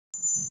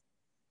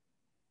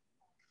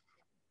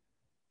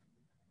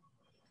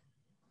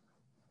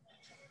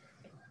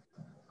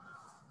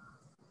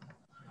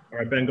All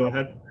right, Ben, go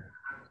ahead.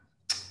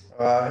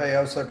 Hey,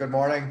 Osa, good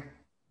morning.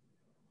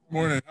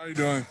 Morning. How you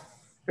doing?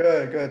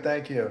 Good, good,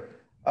 thank you.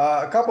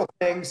 A couple of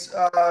things.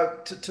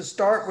 To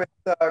start with,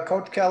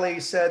 Coach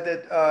Kelly said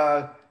that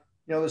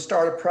the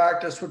start of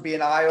practice would be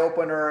an eye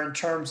opener in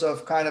terms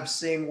of kind of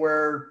seeing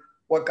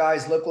what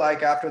guys look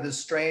like after this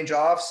strange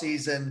off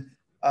season.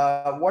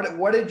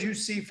 What did you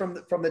see from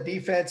the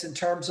defense in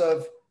terms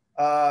of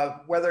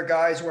whether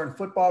guys were in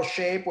football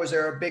shape? Was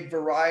there a big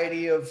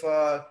variety of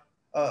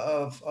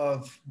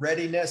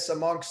readiness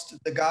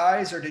amongst the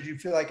guys, or did you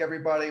feel like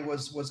everybody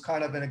was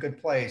kind of in a good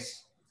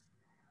place?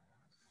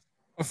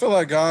 I feel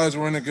like guys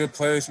were in a good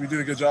place. We did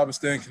a good job of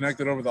staying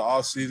connected over the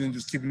off season,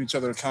 just keeping each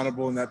other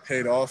accountable, and that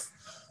paid off.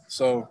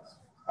 So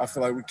I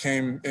feel like we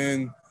came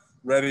in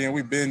ready, and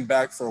we've been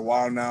back for a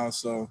while now.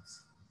 So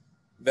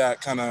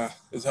that kind of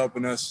is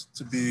helping us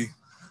to be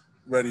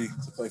ready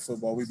to play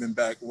football. We've been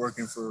back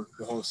working for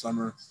the whole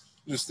summer,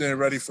 just staying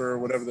ready for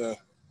whatever the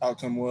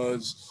outcome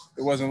was.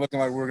 It wasn't looking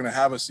like we were going to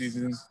have a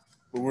season,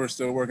 but we're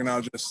still working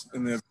out just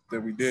in the event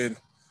that we did.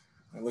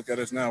 And look at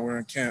us now. We're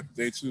in camp,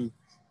 day 2.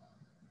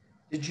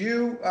 Did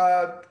you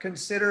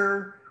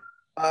consider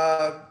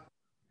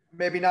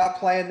maybe not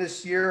playing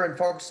this year and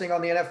focusing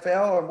on the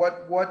NFL, or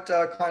what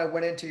kind of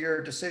went into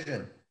your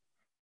decision?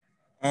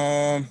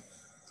 There's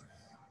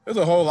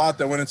a whole lot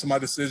that went into my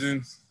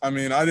decision. I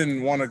mean, I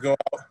didn't want to go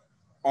out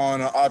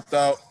on an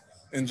opt-out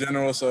in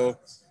general, so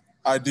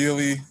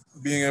ideally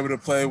being able to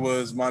play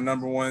was my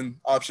number one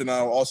option. I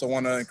also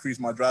want to increase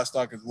my draft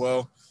stock as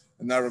well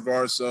in that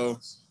regard. So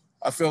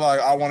I feel like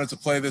I wanted to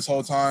play this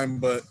whole time,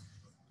 but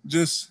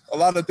just a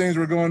lot of things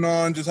were going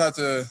on. Just had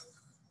to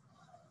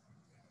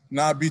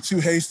not be too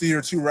hasty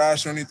or too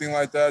rash or anything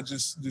like that.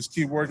 Just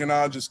keep working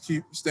out, just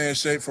keep staying in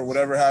shape for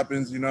whatever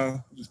happens,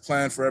 just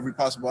plan for every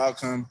possible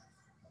outcome,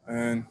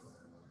 and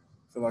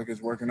I feel like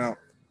it's working out.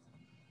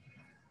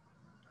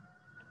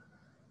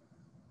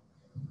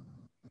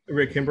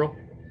 Rick Kimbrell.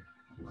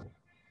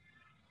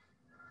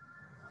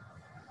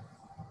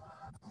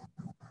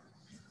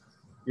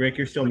 Rick,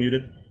 you're still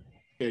muted.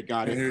 Okay,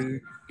 got I it. hear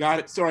you. Got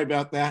it. Sorry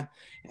about that.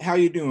 How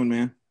you doing,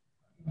 man?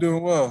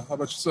 Doing well. How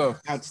about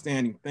yourself?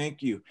 Outstanding.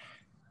 Thank you.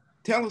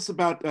 Tell us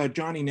about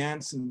Johnny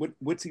Nansen.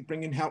 What's he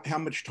bringing? How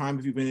much time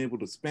have you been able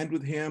to spend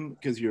with him?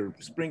 Because your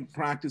spring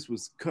practice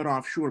was cut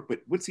off short,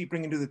 but what's he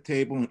bringing to the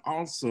table? And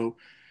also,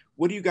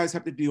 what do you guys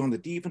have to do on the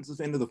defensive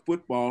end of the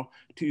football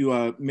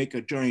to make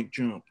a giant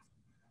jump?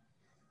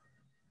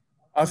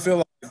 I feel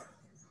like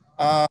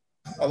a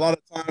lot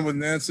of time with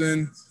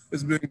Nansen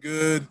has been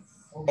good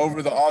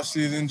over the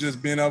offseason,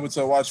 just being able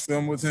to watch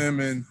film with him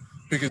and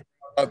pick his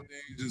out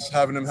things, just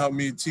having him help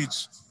me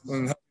teach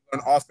and help me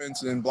learn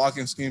offense and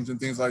blocking schemes and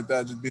things like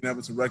that, just being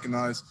able to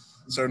recognize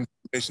certain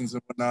formations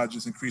and whatnot,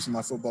 just increasing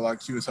my football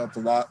IQ has helped a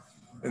lot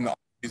in the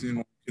offseason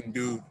when we can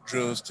do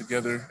drills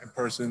together in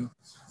person,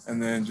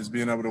 and then just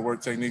being able to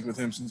work technique with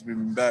him since we've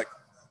been back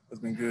has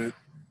been good.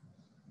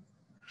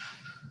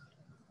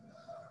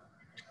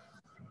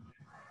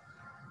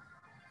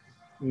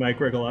 Mike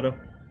Regalado.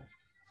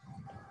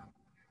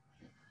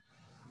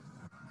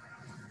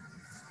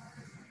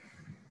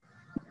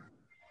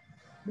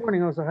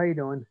 Morning, Osa. How you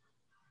doing?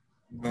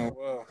 Doing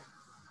well.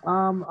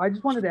 I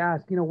just wanted to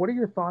ask, what are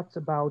your thoughts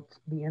about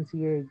the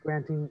NCAA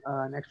granting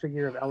an extra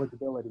year of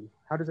eligibility?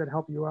 How does that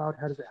help you out?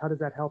 How does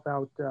that help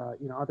out,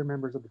 other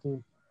members of the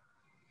team?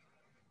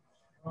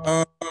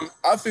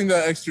 I think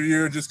that extra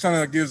year just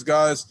kind of gives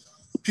guys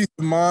peace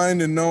of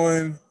mind and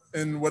knowing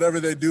in whatever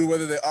they do,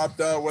 whether they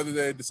opt out, whether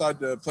they decide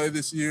to play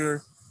this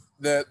year,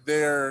 that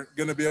they're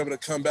going to be able to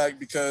come back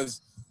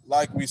because,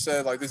 like we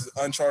said, like this is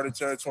uncharted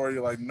territory.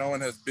 Like no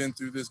one has been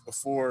through this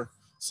before.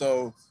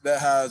 So that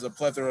has a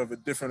plethora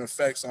of different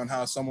effects on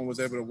how someone was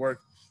able to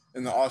work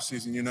in the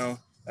offseason,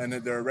 and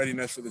their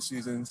readiness for the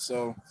season.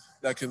 So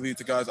that could lead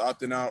to guys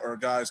opting out or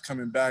guys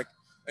coming back,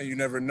 and you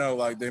never know,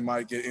 like they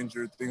might get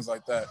injured, things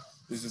like that.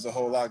 There's just a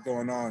whole lot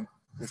going on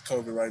with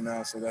COVID right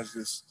now. So that's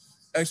just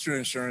extra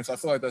insurance. I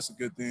feel like that's a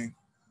good thing.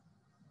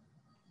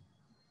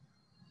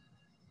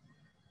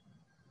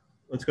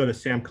 Let's go to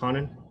Sam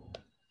Connon.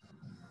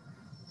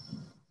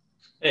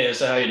 Hey,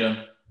 so how you doing?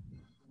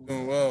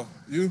 Doing well.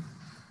 You?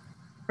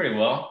 Pretty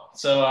well.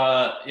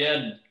 So you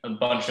had a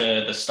bunch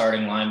of the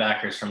starting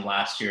linebackers from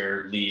last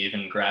year leave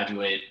and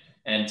graduate,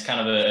 and it's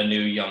kind of a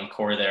new young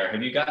core there.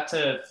 Have you got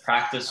to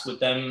practice with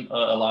them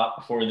a lot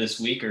before this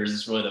week, or is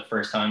this really the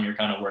first time you're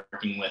kind of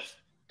working with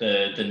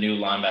the new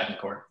linebacking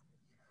core?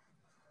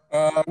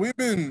 We've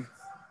been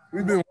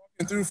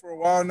walking through for a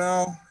while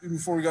now, even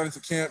before we got into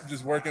camp,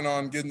 just working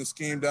on getting the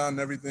scheme down and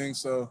everything.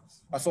 So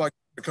I feel like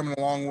they're coming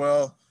along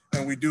well,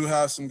 and we do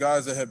have some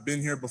guys that have been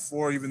here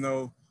before, even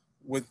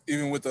with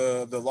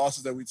the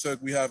losses that we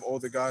took, we have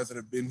older guys that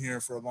have been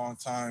here for a long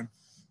time.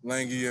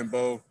 Langy and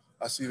Bo,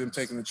 I see them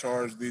taking the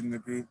charge, leading the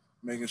group,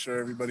 making sure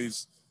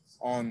everybody's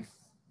on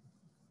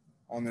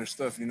their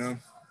stuff,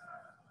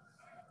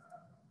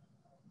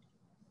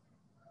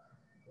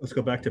 Let's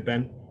go back to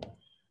Ben.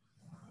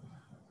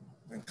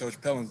 And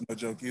Coach Pellin's no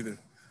joke either.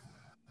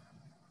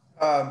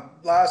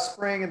 Last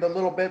spring and the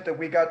little bit that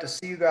we got to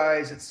see you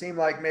guys, it seemed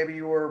like maybe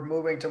you were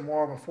moving to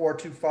more of a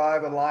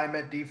 4-2-5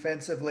 alignment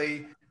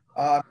defensively.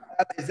 Um,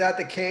 is that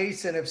the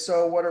case? And if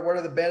so, what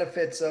are the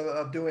benefits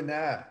of doing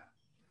that?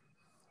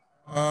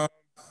 Um,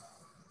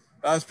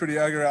 that's pretty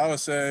accurate. I would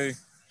say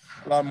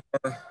a lot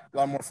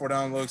more four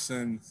down looks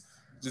and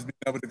just being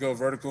able to go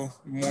vertical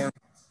more,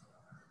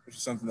 which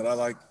is something that I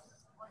like.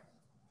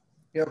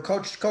 You know,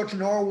 Coach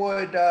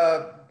Norwood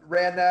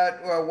ran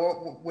that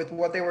with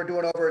what they were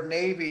doing over at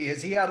Navy.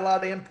 Has he had a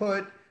lot of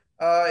input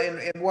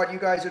in what you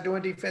guys are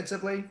doing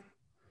defensively?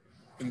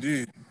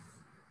 Indeed.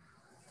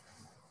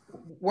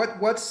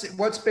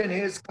 What's been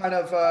his kind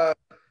of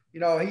you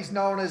know, he's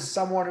known as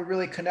someone who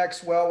really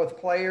connects well with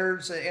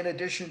players in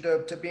addition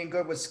to being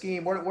good with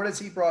scheme. What has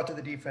he brought to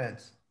the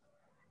defense?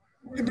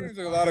 He brings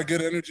a lot of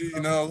good energy,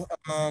 you know.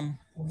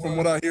 From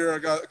what I hear, I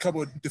got a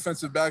couple of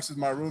defensive backs as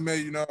my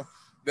roommate, you know.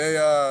 They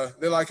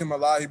like him a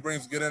lot. He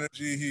brings good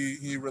energy.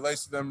 He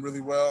relates to them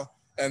really well,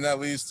 and that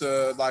leads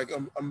to like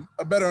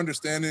a better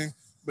understanding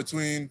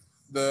between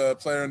the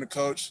player and the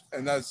coach,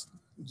 and that's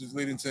just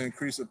leading to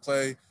increase of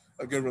play,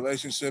 a good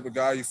relationship, a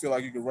guy you feel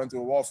like you could run through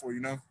a wall for, you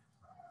know.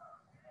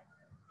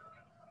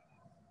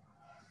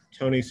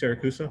 Tony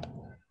Siracusa.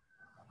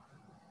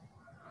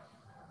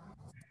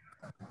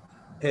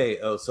 Hey,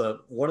 Osa,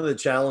 one of the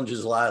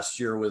challenges last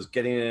year was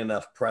getting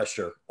enough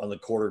pressure on the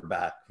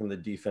quarterback from the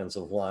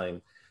defensive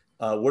line.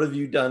 What have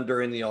you done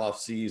during the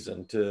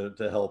offseason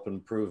to help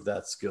improve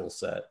that skill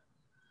set?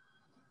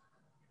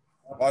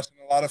 Watching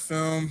a lot of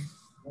film,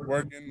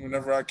 working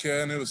whenever I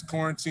can. It was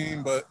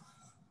quarantine, but,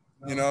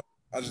 you know,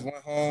 I just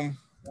went home,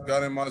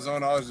 got in my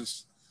zone. I was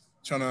just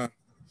trying to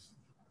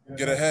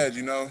get ahead,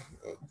 you know,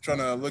 trying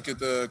to look at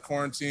the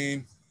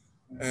quarantine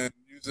and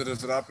use it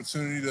as an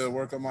opportunity to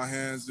work on my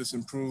hands, just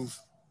improve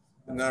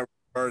in that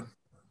regard.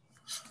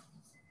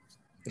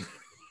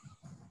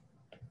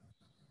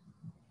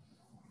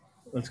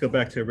 Let's go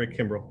back to Rick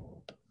Kimbrell.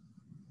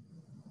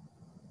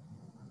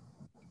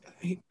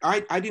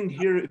 I didn't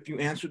hear if you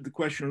answered the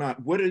question or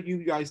not. What do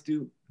you guys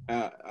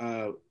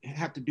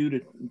have to do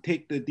to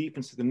take the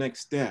defense to the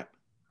next step,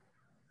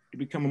 to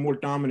become a more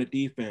dominant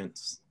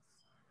defense?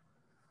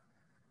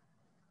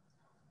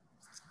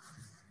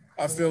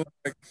 I feel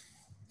like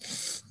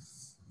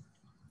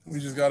we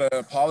just got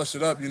to polish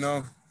it up, you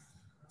know.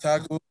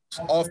 Tackles,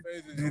 all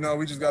phases, you know,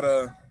 we just got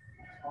to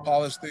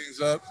polish things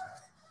up.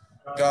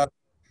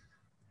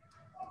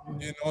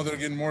 You know, they're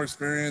getting more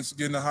experience,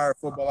 getting a higher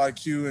football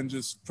IQ, and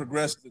just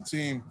progress the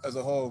team as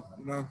a whole,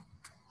 you know.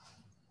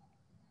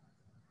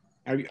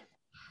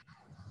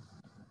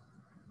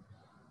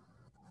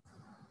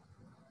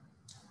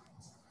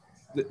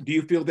 Do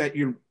you feel that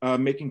you're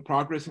making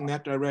progress in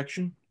that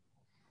direction?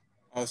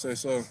 I'll say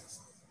so.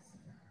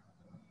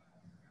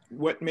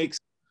 What makes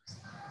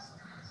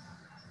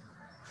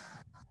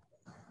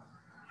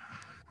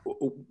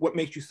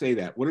you say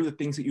that? What are the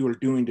things that you are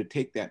doing to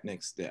take that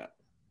next step?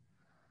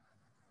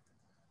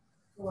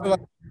 I feel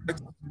like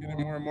getting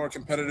more and more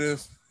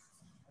competitive.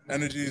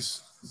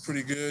 Energy's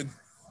pretty good,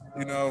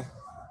 you know.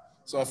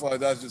 So I feel like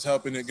that's just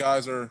helping it.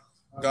 Guys are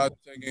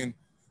taking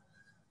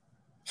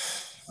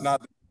not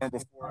the more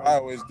before I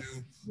always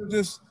do.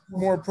 Just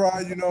more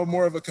pride, you know,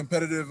 more of a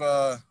competitive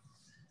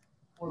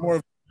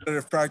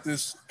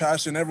practice,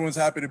 passion. Everyone's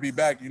happy to be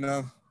back, you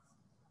know.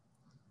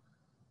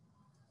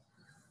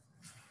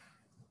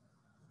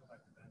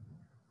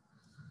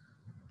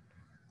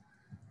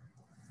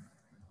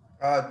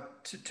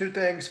 Two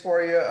things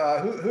for you.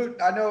 Who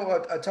I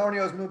know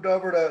Antonio's moved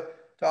over to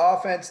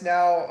offense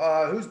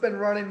now. Who's been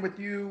running with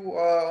you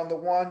on the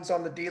ones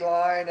on the D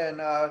line, and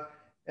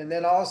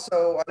then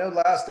also I know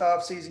last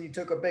offseason you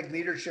took a big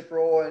leadership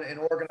role in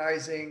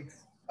organizing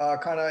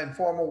kind of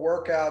informal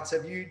workouts.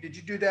 Did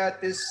you do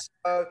that this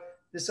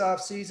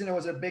offseason? Or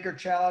was it a bigger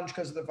challenge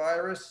because of the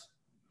virus?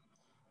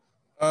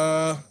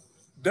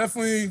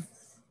 Definitely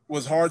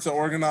was hard to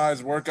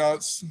organize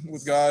workouts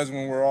with guys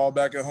when we're all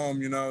back at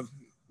home, you know.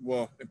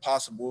 Well,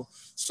 impossible.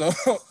 So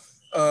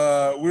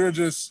we're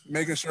just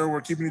making sure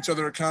we're keeping each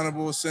other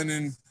accountable,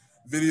 sending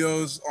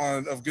videos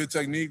of good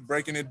technique,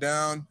 breaking it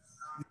down.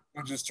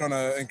 We're just trying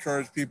to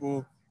encourage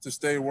people to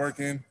stay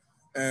working,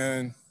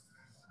 and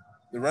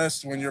the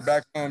rest, when you're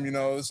back home, you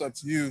know, it's up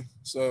to you.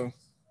 So,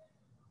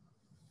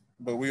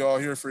 but we all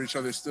here for each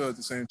other still at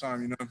the same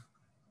time, you know.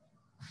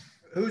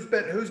 Who's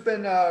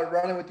been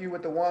running with you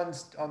with the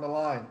ones on the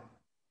line?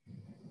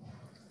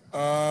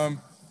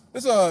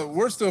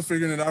 We're still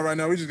figuring it out right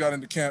now. We just got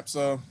into camp,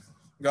 so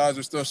guys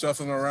are still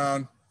shuffling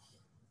around.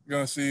 We're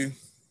gonna see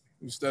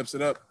who steps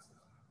it up.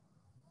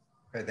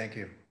 Okay, thank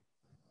you.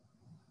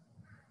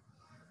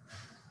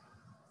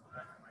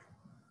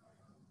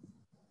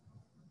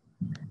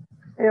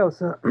 Hey,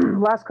 so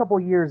last couple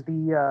of years,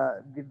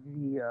 the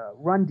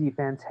run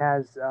defense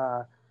has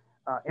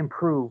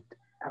improved.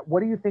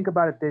 What do you think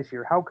about it this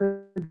year? How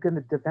good can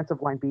the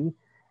defensive line be?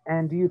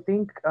 And do you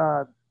think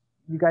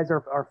you guys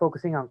are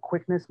focusing on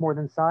quickness more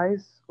than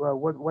size?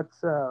 What's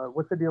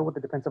the deal with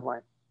the defensive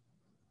line?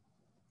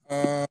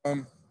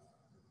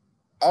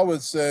 I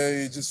would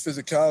say just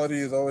physicality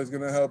is always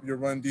going to help your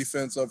run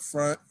defense up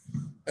front.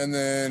 And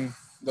then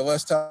the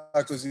less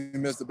tackles you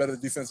miss, the better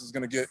the defense is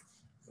going to get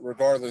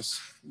regardless,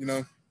 you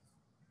know?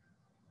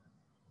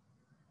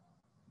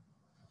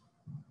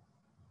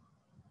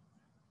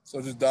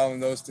 So just dialing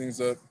those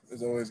things up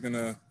is always going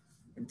to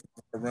improve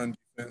our run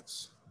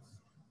defense.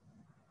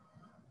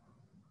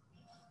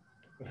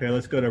 Okay,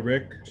 let's go to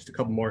Rick. Just a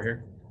couple more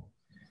here.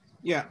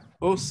 Yeah,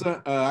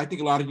 Osa, I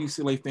think a lot of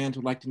UCLA fans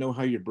would like to know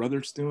how your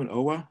brother's doing.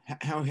 Owa,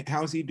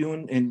 how's he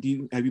doing? And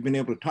have you been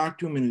able to talk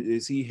to him? And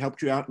has he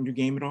helped you out in your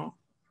game at all?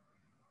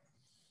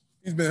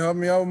 He's been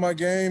helping me out with my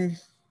game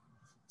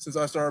since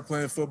I started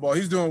playing football.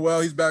 He's doing well.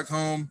 He's back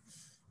home,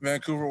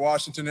 Vancouver,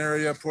 Washington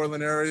area,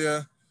 Portland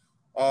area.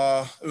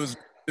 It was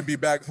to be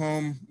back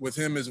home with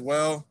him as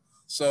well.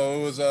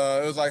 So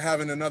it was like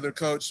having another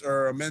coach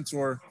or a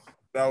mentor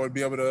that I would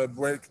be able to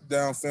break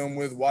down film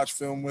with, watch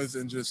film with,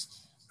 and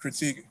just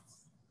critique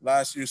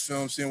last year's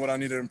film, seeing what I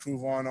need to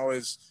improve on,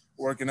 always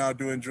working out,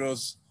 doing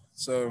drills.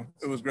 So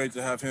it was great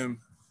to have him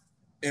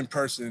in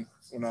person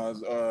when I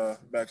was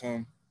back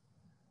home.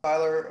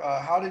 Tyler,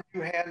 how did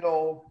you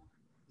handle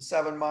the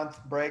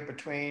 7-month break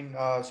between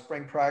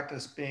spring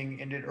practice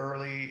being ended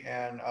early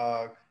and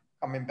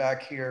coming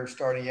back here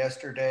starting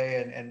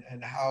yesterday?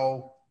 And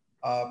how,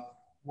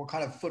 what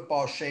kind of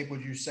football shape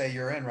would you say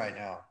you're in right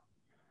now?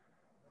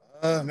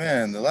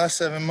 Man, the last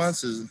 7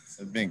 months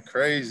have been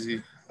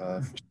crazy,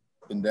 up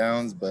and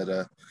downs, but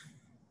you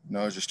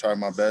know, just trying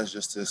my best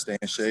just to stay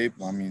in shape.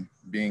 I mean,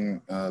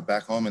 being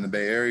back home in the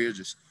Bay Area,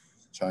 just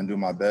trying to do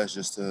my best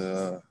just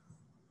to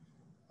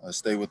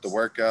stay with the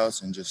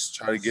workouts and just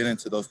try to get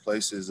into those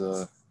places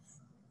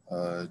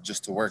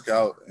just to work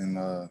out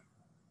and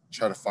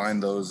try to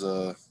find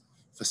those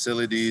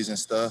facilities and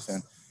stuff.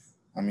 And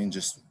I mean,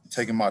 just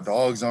taking my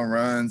dogs on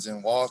runs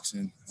and walks.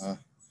 And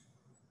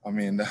I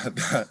mean,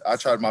 I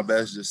tried my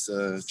best just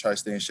to try to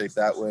stay in shape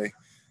that way.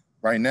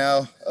 Right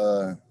now,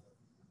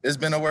 it's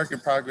been a work in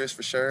progress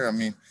for sure. I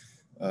mean,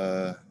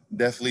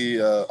 definitely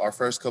our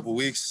first couple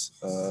weeks,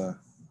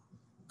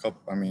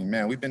 I mean,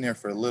 man, we've been here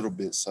for a little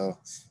bit. So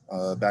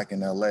back in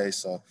LA.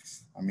 So,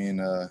 I mean,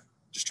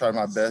 just tried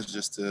my best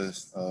just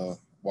to,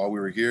 while we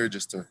were here,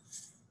 just to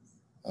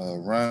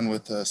run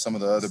with some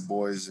of the other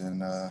boys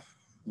and,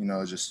 you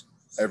know, just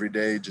every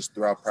day, just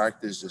throughout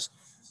practice, just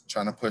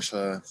trying to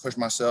push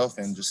myself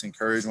and just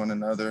encourage one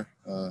another,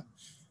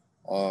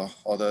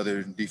 all the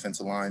other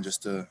defensive line,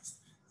 just to,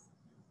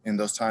 in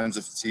those times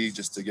of fatigue,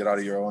 just to get out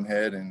of your own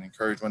head and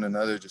encourage one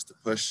another, just to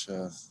push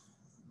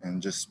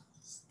and just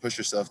push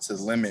yourself to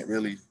the limit,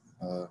 really,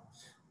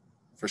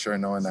 for sure,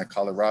 knowing that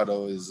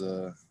Colorado is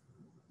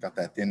got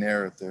that thin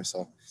air up there.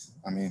 So,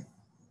 I mean,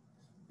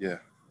 yeah.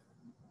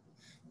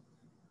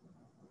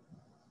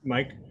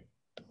 Mike?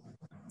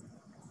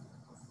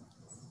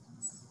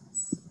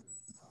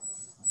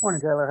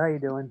 Morning, Taylor. How you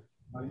doing?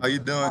 How you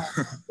doing?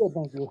 Good,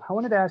 thank you. I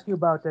wanted to ask you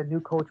about the new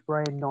coach,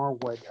 Brian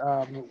Norwood.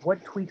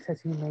 What tweaks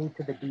has he made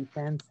to the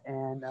defense,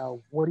 and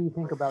what do you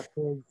think about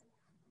his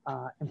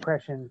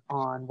impression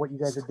on what you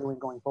guys are doing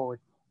going forward?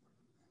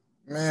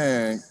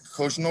 Man,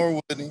 Coach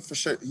Norwood, for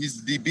sure,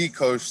 he's the DB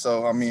coach.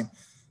 So, I mean,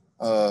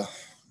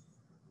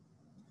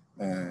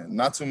 man,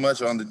 not too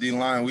much on the D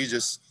line. We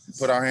just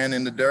put our hand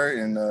in the dirt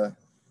and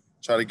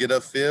try to get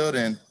upfield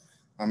and,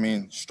 I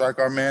mean, strike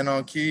our man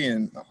on key.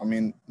 And, I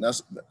mean,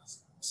 that's the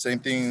same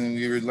thing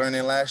we were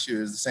learning last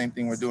year is the same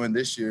thing we're doing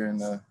this year.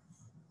 And,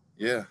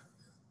 yeah,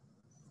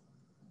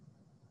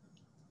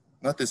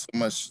 nothing so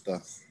much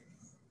stuff.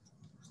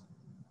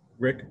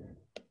 Rick?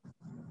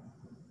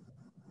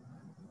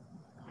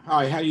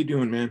 Hi, how you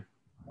doing, man?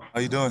 How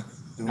you doing?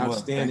 Doing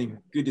Outstanding.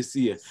 Well, good to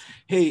see you.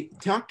 Hey,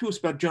 talk to us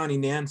about Johnny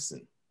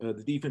Nansen, the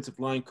defensive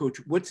line coach.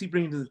 What's he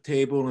bringing to the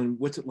table, and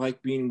what's it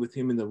like being with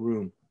him in the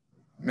room?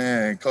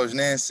 Man, Coach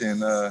Nansen,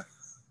 man,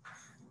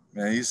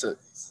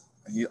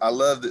 I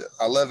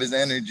love his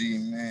energy,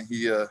 man.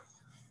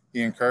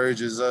 He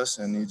encourages us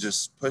and he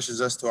just pushes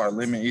us to our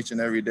limit each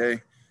and every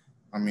day.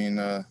 I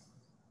mean,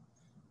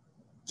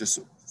 just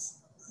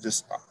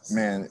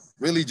man,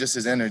 really just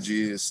his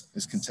energy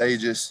is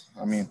contagious.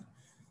 I mean,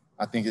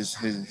 I think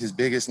his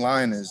biggest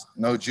line is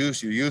no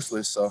juice, you're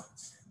useless. So,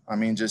 I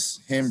mean,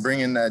 just him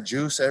bringing that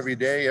juice every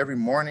day, every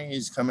morning,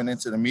 he's coming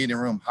into the meeting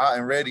room hot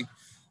and ready.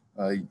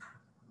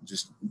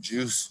 Just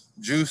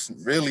juice,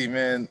 really,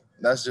 man.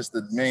 That's just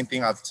the main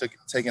thing I've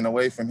taken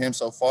away from him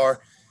so far,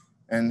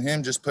 and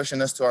him just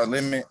pushing us to our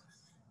limit.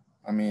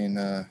 I mean,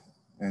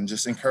 and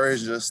just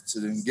encourage us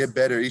to get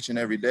better each and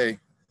every day.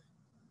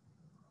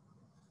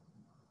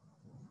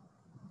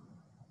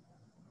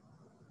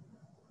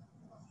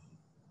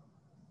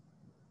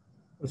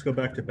 Let's go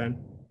back to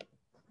Ben.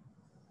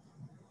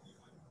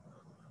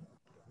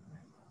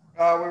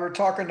 We were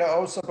talking to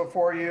Osa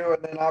before you,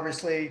 and then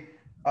obviously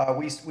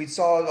we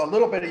saw a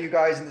little bit of you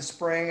guys in the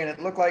spring, and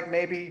it looked like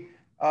maybe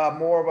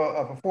more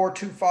of a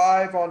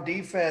 4-2-5 on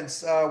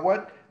defense.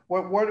 What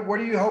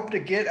do you hope to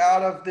get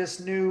out of this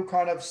new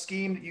kind of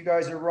scheme that you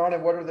guys are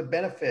running? What are the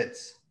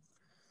benefits?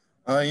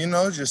 You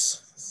know,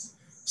 just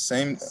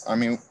same. I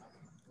mean,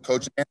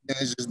 Coach Anthony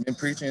has just been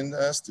preaching to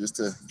us just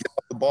to get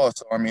off the ball.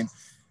 So, I mean,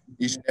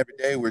 each and every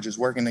day we're just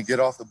working to get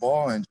off the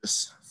ball and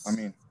just, I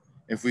mean,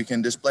 if we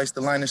can displace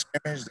the line of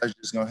scrimmage, that's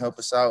just going to help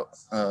us out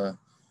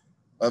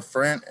up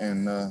front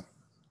and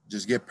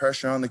just get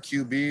pressure on the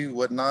QB,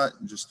 whatnot,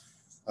 just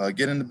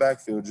get in the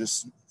backfield,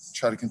 just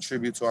try to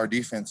contribute to our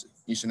defense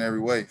each and every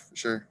way, for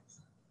sure.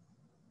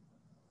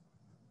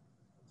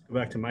 Go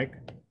back to Mike.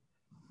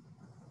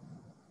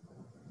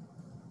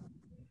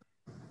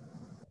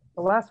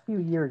 The last few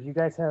years, you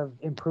guys have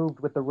improved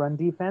with the run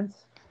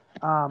defense.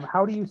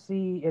 How do you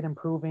see it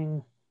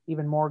improving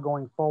even more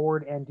going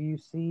forward? And do you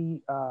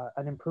see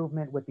an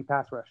improvement with the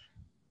pass rush?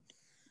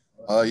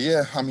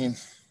 Yeah, I mean,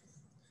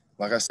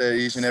 like I said,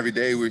 each and every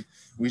day we're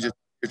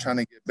trying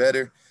to get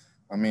better.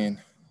 I mean,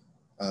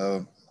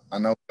 I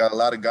know we got a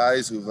lot of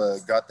guys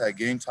who've got that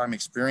game time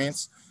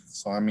experience.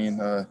 So, I mean,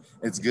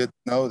 it's good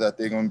to know that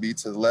they're going to be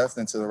to the left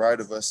and to the right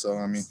of us. So,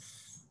 I mean,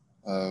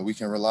 we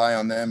can rely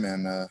on them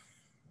and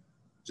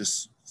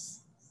just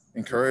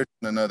encourage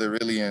one another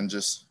really. And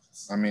just,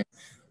 I mean,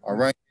 our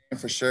run game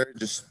for sure,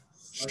 just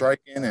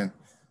striking and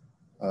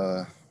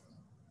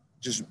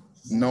just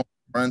knowing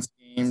run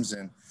schemes.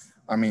 And,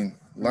 I mean,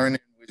 learning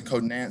with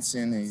Coach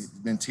Nansen, he's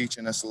been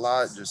teaching us a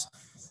lot, just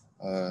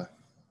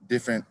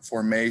different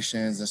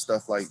formations and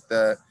stuff like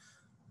that.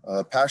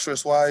 Pass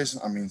rush wise,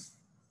 I mean,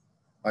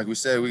 like we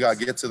said, we got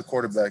to get to the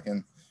quarterback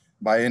and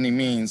by any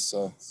means.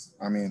 So,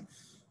 I mean,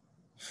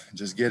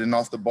 just getting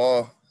off the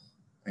ball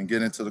and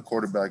getting to the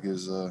quarterback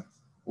is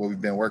what we've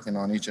been working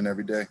on each and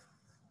every day.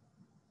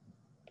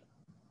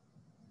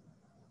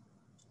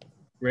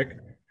 Rick?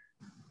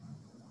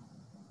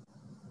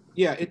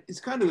 Yeah, it's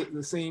kind of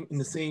the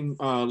same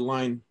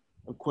line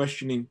of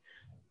questioning.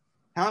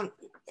 How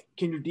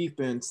can your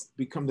defense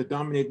become the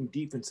dominating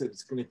defense that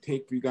it's going to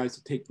take for you guys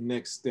to take the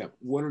next step?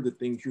 What are the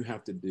things you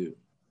have to do?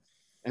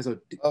 As a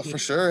for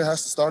sure, it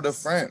has to start up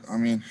front. I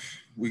mean,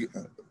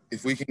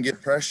 if we can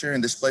get pressure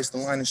and displace the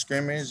line of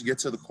scrimmage, get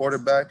to the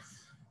quarterback,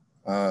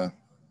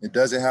 it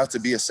doesn't have to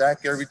be a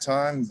sack every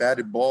time,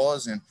 batted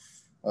balls, and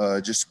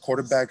just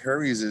quarterback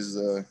hurries is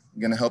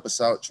going to help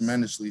us out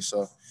tremendously.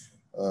 So,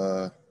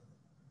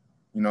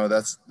 you know,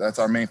 that's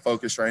our main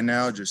focus right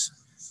now, just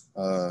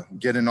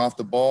getting off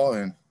the ball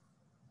and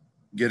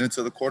getting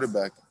to the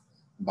quarterback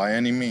by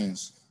any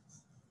means.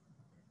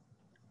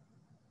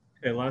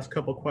 Okay, last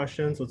couple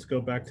questions. Let's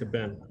go back to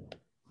Ben.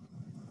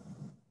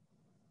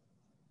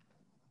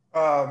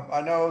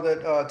 I know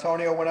that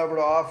Tonio went over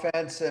to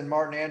offense and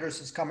Martin Andrus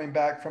is coming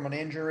back from an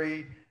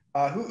injury.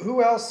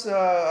 Who else?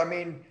 I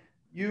mean,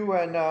 you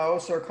and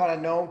Osa are kind of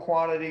known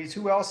quantities.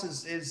 Who else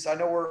is? I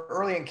know we're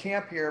early in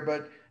camp here,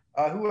 but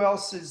who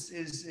else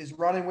is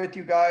running with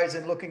you guys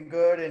and looking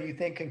good and you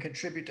think can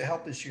contribute to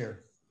help this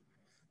year?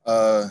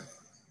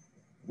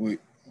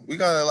 We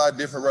got a lot of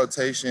different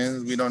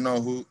rotations. We don't know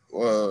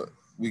who.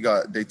 We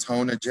got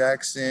Daytona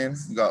Jackson.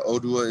 We got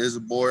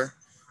Odighizuwa,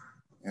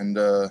 and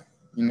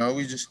you know,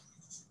 we just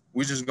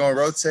gonna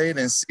rotate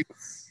and see.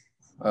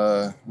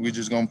 We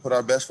just gonna put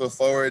our best foot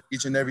forward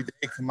each and every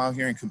day. Come out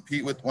here and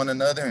compete with one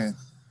another, and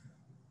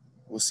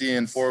we'll see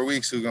in 4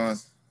 weeks who's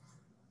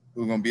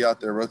gonna be out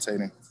there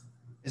rotating.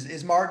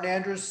 Is Martin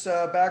Andrus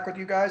back with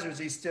you guys, or is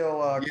he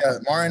still? Yeah,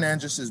 Martin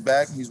Andrus is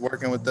back. He's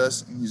working with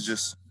us. He's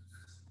just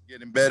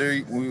getting better.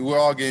 We're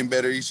all getting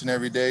better each and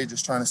every day.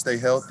 Just trying to stay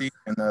healthy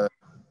and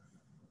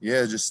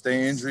yeah, just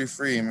stay injury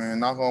free, man.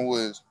 Knock on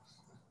wood.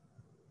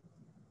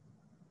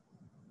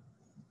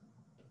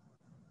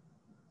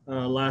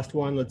 Last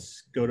one.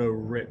 Let's go to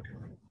Rick.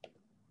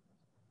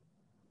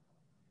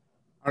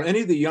 Are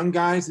any of the young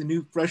guys, the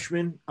new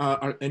freshmen,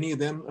 are any of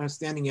them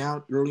standing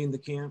out early in the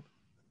camp?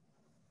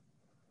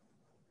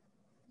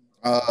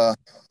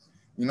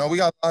 You know, we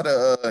got a lot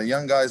of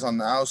young guys on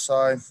the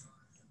outside.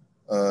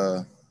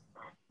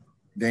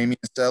 Damian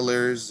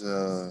Sellers.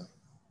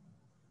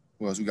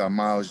 Who else? We got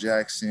Miles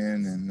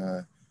Jackson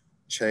and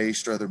Chase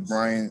Strother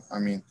Bryant. I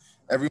mean,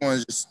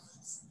 everyone's just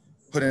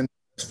putting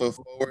their foot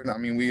forward. I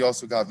mean, we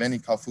also got Vinny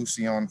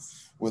Kafusi on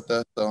with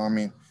us. So, I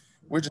mean,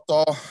 we're just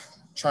all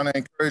trying to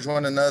encourage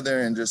one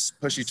another and just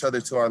push each other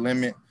to our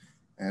limit.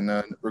 And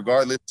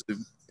regardless of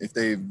if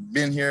they've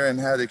been here and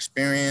had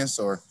experience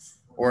or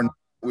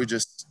we're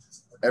just,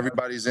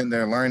 everybody's in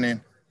there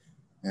learning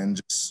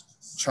and just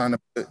trying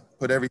to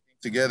put everything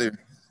together,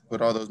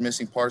 put all those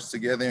missing parts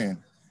together and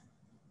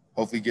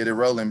hopefully get it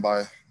rolling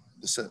by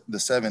the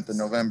 7th of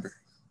November.